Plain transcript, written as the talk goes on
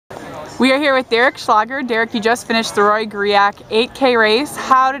We are here with Derek Schlager. Derek, you just finished the Griak 8K race.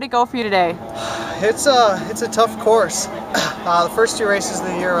 How did it go for you today? It's a tough course. The first two races of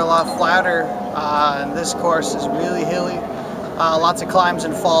the year are a lot flatter, and this course is really hilly. Lots of climbs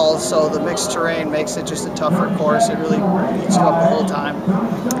and falls, so the mixed terrain makes it just a tougher course. It really beats you up the whole time.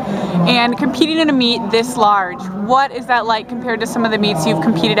 And competing in a meet this large, what is that like compared to some of the meets you've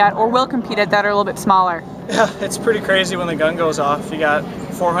competed at or will compete at that are a little bit smaller? Yeah, it's pretty crazy when the gun goes off. You got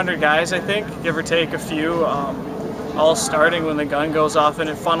 400 guys, I think, give or take a few, all starting when the gun goes off, and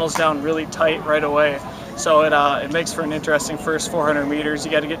it funnels down really tight right away. So it makes for an interesting first 400 meters.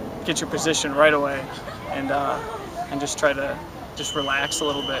 You got to get your position right away, and just try to relax a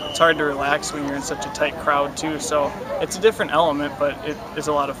little bit. It's hard to relax when you're in such a tight crowd too, so it's a different element, but it is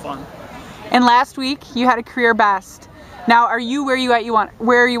a lot of fun. And last week you had a career best. Now, are you where you want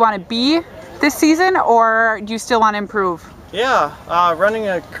to be this season, or do you still want to improve? Yeah, running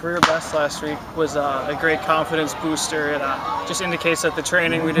a career best last week was a great confidence booster. It just indicates that the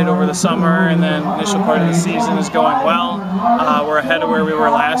training we did over the summer and then initial part of the season is going well. We're ahead of where we were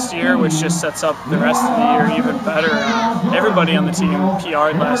last year, which just sets up the rest of the year even better. Everybody on the team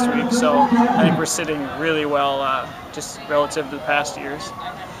PR'd last week, so I think we're sitting really well just relative to the past years.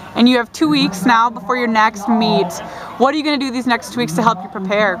 And you have 2 weeks now before your next meet. What are you going to do these next 2 weeks to help you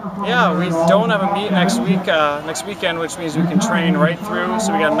prepare? Yeah, we don't have a meet next weekend, which means we can train right through.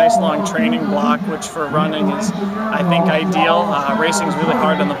 So we got a nice long training block, which for running is, I think, ideal. Racing is really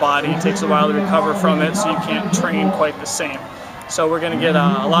hard on the body. It takes a while to recover from it, so you can't train quite the same. So we're going to get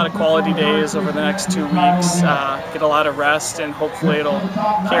a lot of quality days over the next 2 weeks, get a lot of rest, and hopefully it'll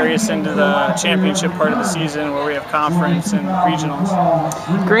carry us into the championship part of the season where we have conference and regionals.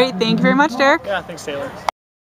 Great. Thank you very much, Derek. Yeah, thanks, Taylor.